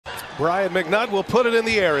Brian McNutt will put it in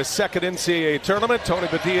the air. His second NCAA tournament. Tony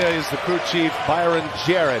Padilla is the crew chief. Byron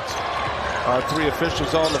Jarrett. Our three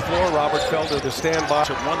officials on the floor. Robert Felder, the standby.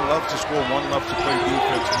 One loves to score, one loves to play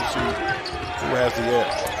defense. We'll see who has the edge.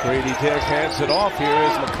 Gradey Dick hands it off. Here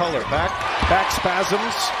is McCullough. Back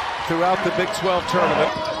spasms throughout the Big 12 tournament.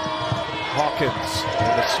 Hawkins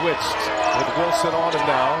and the switched with Wilson on him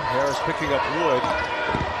now. Harris picking up Wood.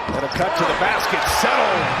 And a cut to the basket.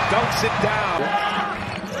 Settle. Dunks it down.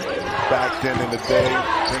 Back then in the day,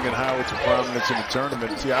 bringing Howard to prominence in the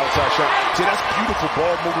tournament. See, outside shot. See, that's beautiful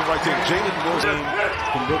ball movement right there. Jalen Wilson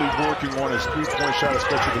been really working on his three-point shot,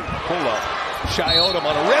 especially the pull-up. Shy Odom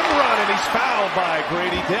on a rim run, and he's fouled by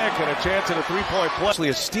Gradey Dick, and a chance at a three-point play. Actually,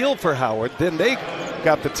 a steal for Howard. Then they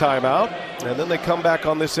got the timeout, and then they come back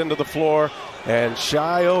on this end of the floor, and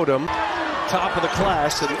Shy Odom, top of the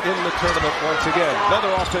class, and in the tournament once again.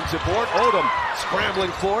 Another offensive board. Odom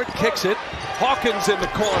scrambling for it, kicks it. Hawkins in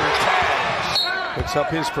the corner. Picks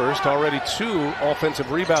up his first. Already 2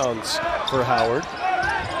 offensive rebounds for Howard.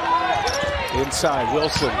 Inside,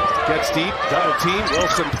 Wilson gets deep, double team.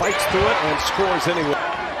 Wilson fights through it and scores anyway.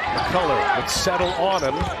 McCullough would settle on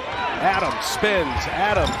him. Adams spins.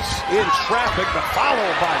 Adams in traffic. The follow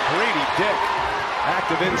by Gradey Dick.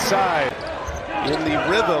 Active inside. In the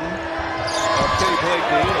rhythm of Kenny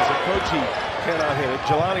Blakeney as a Okogie cannot hit it.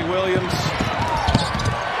 Jelani Williams.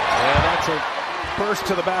 And that's a burst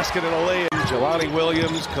to the basket and a lay-in. Jelani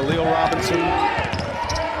Williams, Khalil Robinson,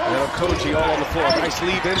 and Okogie all on the floor. Nice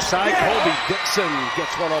lead inside. Kobe Dixon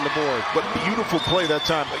gets one on the board. But beautiful play that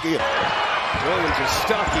time again. Williams is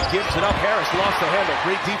stuck. He gives it up. Harris lost the handle.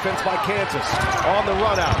 Great defense by Kansas. On the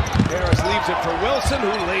run out. Harris leaves it for Wilson,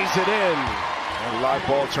 who lays it in. And live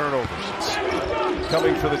ball turnovers.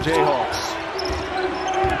 Coming for the Jayhawks.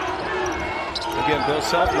 Again, Bill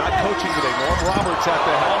Self not coaching today. Norm Roberts at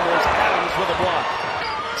the helm. There's Adams with a block.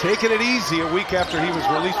 Taking it easy a week after he was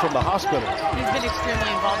released from the hospital. He's been extremely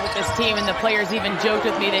involved with this team, and the players even joked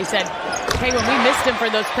with me. They said, hey, when we missed him for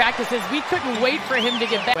those practices, we couldn't wait for him to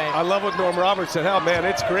get back. I love what Norm Roberts said. Hell, man,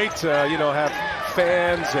 it's great to, have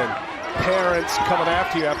fans and parents coming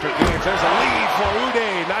after you after games. There's a lead for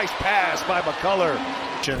Uday. Nice pass by McCullough.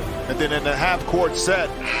 And then in the half-court set,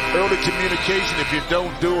 early communication, if you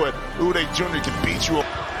don't do it, Uday Jr. can beat you up.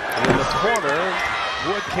 In the corner,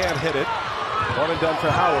 Wood can't hit it. One and done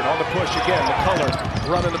for Howard. On the push again. McCullough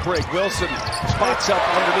running the break. Wilson spots up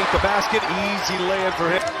underneath the basket. Easy lay-in for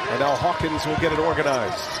him. And now Hawkins will get it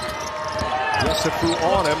organized. Yesufu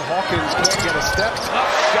on him. Hawkins can't get a step.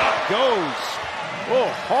 Tough shot goes. Oh,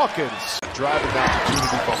 Hawkins. Driving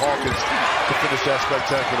opportunity for Hawkins to finish that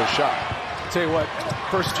spectacular shot. Tell you what,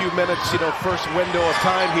 first few minutes, first window of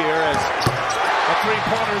time here as a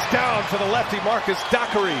three-pointer is down for the lefty Marcus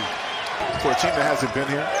Dockery. For a team that hasn't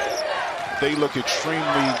been here, they look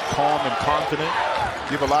extremely calm and confident.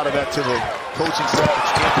 Give a lot of that to the coaching staff.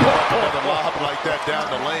 Another lob like that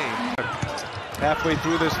down the lane. Halfway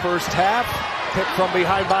through this first half, picked from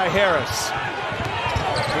behind by Harris.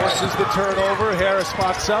 Forces the turnover. Harris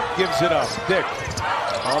spots up, gives it up. Dick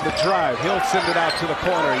on the drive. He'll send it out to the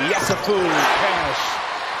corner. Yesufu, cash.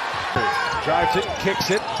 Drives it,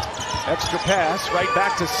 kicks it. Extra pass, right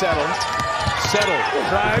back to Settle. Settle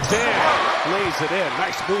drives in, lays it in.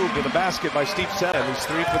 Nice move to the basket by Steve Settle. He's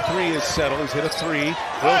 3 for 3 is Settle. He's hit a 3.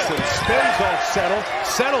 Wilson spins off Settle.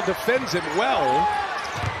 Settle defends him well.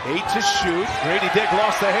 8 to shoot. Gradey Dick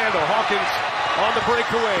lost the handle. Hawkins on the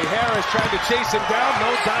breakaway. Harris trying to chase him down.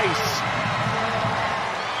 No dice.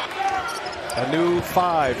 A new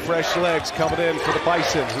 5. Fresh legs coming in for the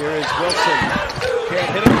Bison. Here is Wilson.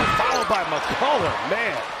 Can't hit it. Followed by McCullough.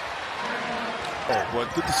 Man. Oh,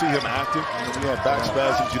 but good to see him active. When you have back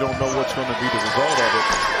spasms, you don't know what's going to be the result of it.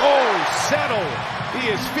 Oh, Settle.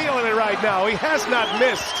 He is feeling it right now. He has not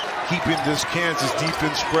missed. Keeping this Kansas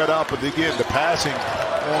defense spread out, but again, the passing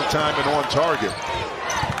on time and on target.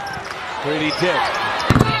 Gradey Dick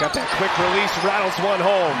got that quick release, rattles one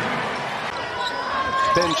home.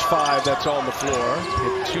 Bench 5 that's on the floor.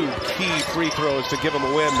 Hit 2 key free throws to give him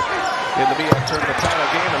a win in the MEAC tournament title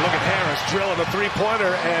game. And look at Harris drilling a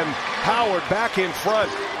three-pointer, and Howard back in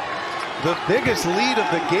front. The biggest lead of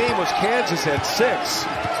the game was Kansas at 6.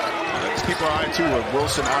 Let's keep our eye too with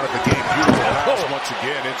Wilson out of the game. Beautiful pass once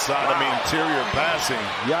again inside. Wow. Interior passing.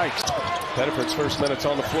 Yikes. Pettiford's first minutes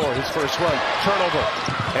on the floor. His first run. Turnover.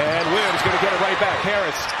 And Williams going to get it right back.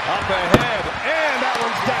 Harris up ahead. And that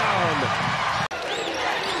one's down.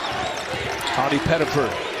 Howdy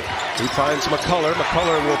Pettiford. He finds McCullough.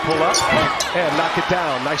 McCullough will pull up and knock it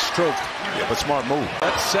down. Nice stroke. Yeah, but smart move.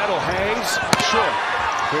 Let's Settle. Hangs. Short.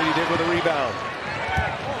 Gradey Dick with a rebound.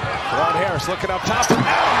 Ron Harris looking up top.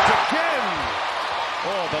 Adams again.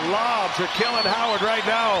 Oh, the lobs are killing Howard right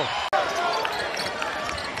now.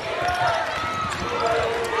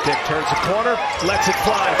 Dick turns the corner, lets it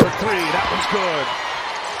fly for three. That one's good.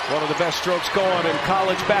 One of the best strokes going in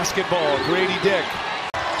college basketball, Gradey Dick.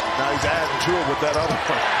 Now he's adding to it with that other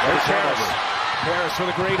one. There's Harris. Harris with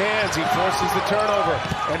the great hands. He forces the turnover.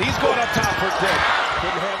 And he's going up top for Dick.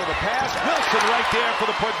 Couldn't handle the pass. Wilson right there for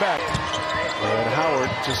the putback. And Howard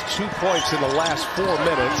just 2 points in the last 4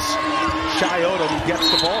 minutes. Shai Odom gets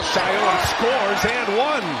the ball. Shai Odom scores and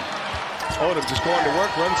one. Odom just going to work,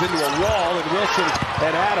 runs into a wall, and Wilson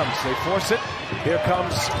and Adams, they force it. Here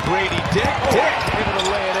comes Gradey Dick. Dick able to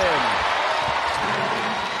lay it in.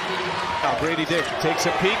 Now Gradey Dick takes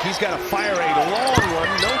a peek. He's got to fire a long one.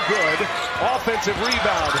 No good. Offensive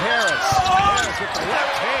rebound. Harris. Harris with the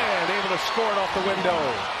left hand, able to score it off the window.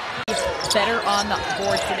 Better on the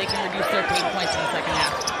board so they can reduce their pain points in the second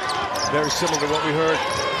half. Very similar to what we heard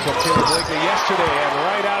from Taylor Blakely yesterday. And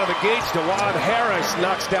right out of the gates, DeJuan Harris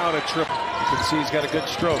knocks down a triple. You can see he's got a good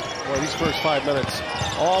stroke. Boy, these first 5 minutes,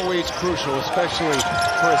 always crucial, especially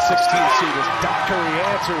for a 16 seed. As Dockery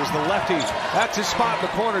answers the lefty. That's his spot in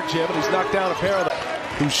the corner, Jim, and he's knocked down a pair of them.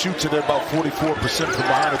 Who shoots it at about 44% from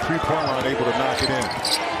behind the three-point line, able to knock it in.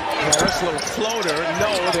 Harris, little floater.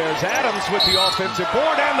 No, there's Adams with the offensive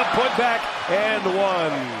board and the putback, and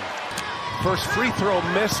one. First free throw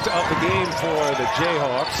missed of the game for the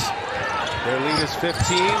Jayhawks. Their lead is 15.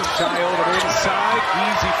 Shai Odom inside.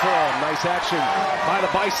 Easy for him. Nice action by the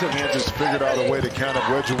Bison. Kansas figured out a way to kind of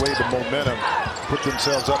wedge away the momentum, put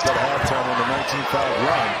themselves up at halftime on the 19-5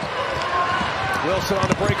 run. Wilson on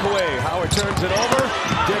the breakaway. Howard turns it over.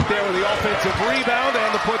 Dick there with the offensive rebound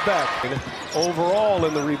and the putback. Overall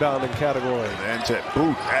in the rebounding category. And to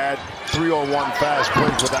boot, add 3-on-1 fast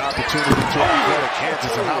break with the opportunity to outplay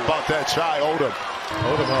Kansas. And how about that Shai Odom?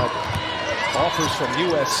 Odom had offers from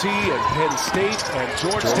USC and Penn State and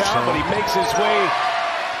Georgetown, but he makes his way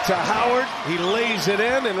to Howard. He lays it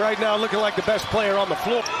in, and right now looking like the best player on the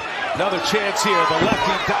floor. Another chance here. The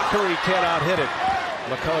lefty Dockery cannot hit it.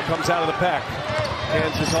 McCullough comes out of the pack.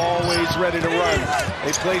 Kansas always ready to run.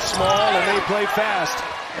 They play small and they play fast.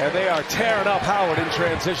 And they are tearing up Howard in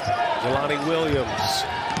transition. Jelani Williams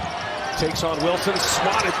takes on Wilson,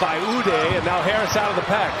 swatted by Uday, and now Harris out of the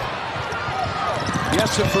pack.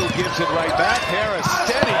 Yesufu gives it right back. Harris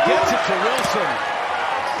steady, gets it to Wilson.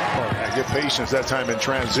 And get patience that time in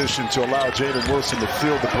transition to allow Jalen Wilson to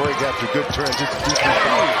field the break after good transition.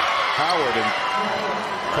 Howard and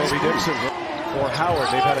Kobe Dixon. For Howard,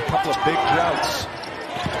 they've had a couple of big droughts.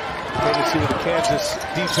 Great to see with the Kansas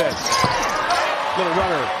defense. Little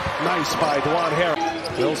runner, nice by DeJuan Harris.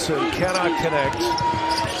 Wilson cannot connect.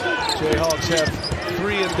 Jayhawks have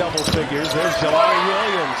 3 in double figures. There's Jelani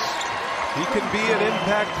Williams. He can be an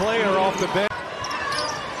impact player off the bench.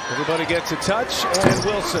 Everybody gets a touch, and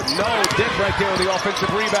Wilson. No, Dick right there with the offensive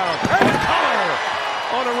rebound. And Collar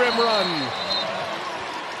on a rim run.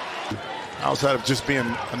 Outside of just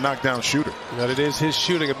being a knockdown shooter. But it is his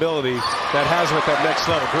shooting ability that has him at that next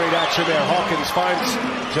level. Great action there. Hawkins finds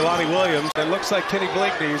Jelani Williams. It looks like Kenny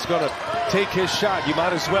Blakeney is going to take his shot. You might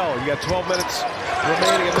as well. You got 12 minutes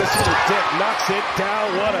remaining in this one. Dick knocks it down.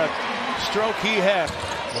 What a stroke he had.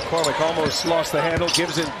 McCormick almost lost the handle.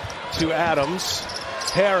 Gives it to Adams.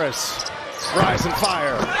 Harris. Rise and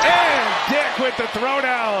fire. And Dick with the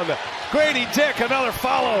throwdown. Gradey Dick, another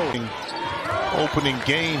follow. Opening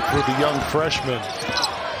game for the young freshman.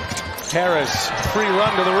 Harris, free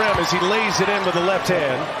run to the rim as he lays it in with the left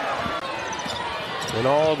hand. In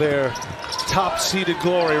all their top-seeded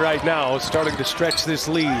glory right now, starting to stretch this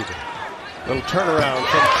lead. Little turnaround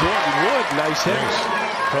from Jordan Wood. Nice hit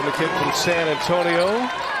from the kid from San Antonio.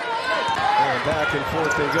 And back and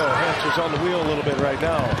forth they go. Hamsters on the wheel a little bit right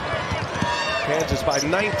now. Kansas by 19.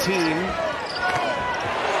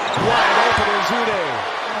 Wide open is Uday.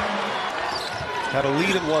 Had a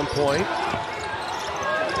lead at one point.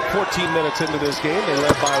 14 minutes into this game, they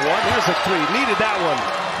led by 1. Here's a 3. Needed that one.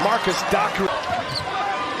 Marcus Dockery.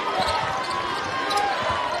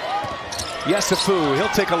 Yesufu, he'll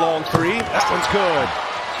take a long 3. That one's good.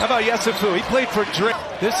 How about Yesufu? He played for Drake.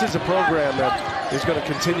 This is a program that is going to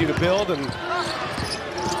continue to build, and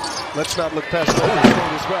let's not look past the state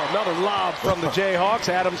as well. Another lob from the Jayhawks.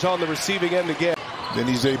 Adams on the receiving end again. Then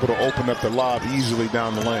he's able to open up the lob easily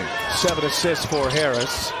down the lane. 7 assists for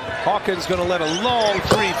Harris. Hawkins going to let a long 3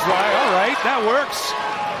 fly. All right, that works.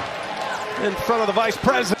 In front of the vice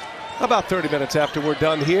president. About 30 minutes after we're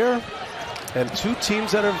done here. And 2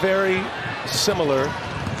 teams that are very similar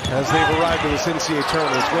as they've arrived in this NCAA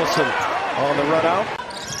tournament. Wilson on the run out.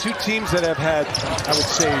 Two teams that have had, I would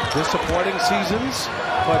say, disappointing seasons,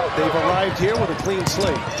 but they've arrived here with a clean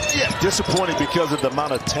slate. Yeah, disappointing because of the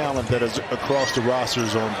amount of talent that is across the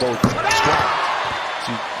rosters on both sides.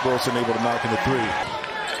 See Wilson able to knock in the three.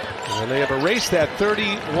 And they have erased that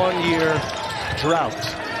 31-year drought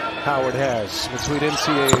Howard has between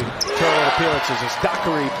NCAA tournament appearances as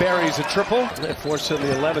Dockery buries a triple. That forced him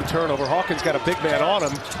the 11th turnover. Hawkins got a big man on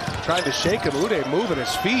him, trying to shake him. Uday moving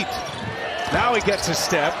his feet. Now he gets a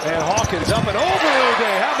step, and Hawkins up and over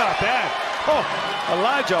Uday. How about that? Oh,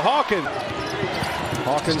 Elijah Hawkins.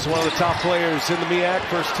 Hawkins, one of the top players in the MEAC.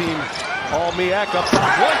 First team All-MEAC up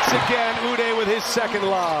top. Once again, Uday with his second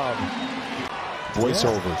lob.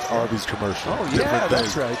 Voiceovers, Arby's commercial. Oh, yeah,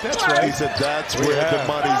 that's right. That's right. He said that's where the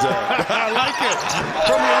money's at. I like it.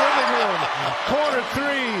 From your living room. Corner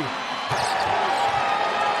three.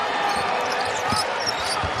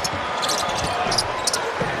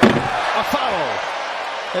 A foul.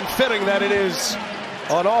 And fitting that it is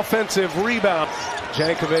on offensive rebound.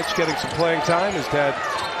 Jankovic getting some playing time. His dad,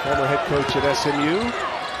 former head coach at SMU.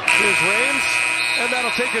 Here's Raines. And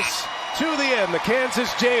that'll take us to the end. The Kansas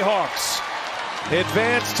Jayhawks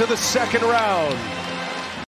advance to the second round.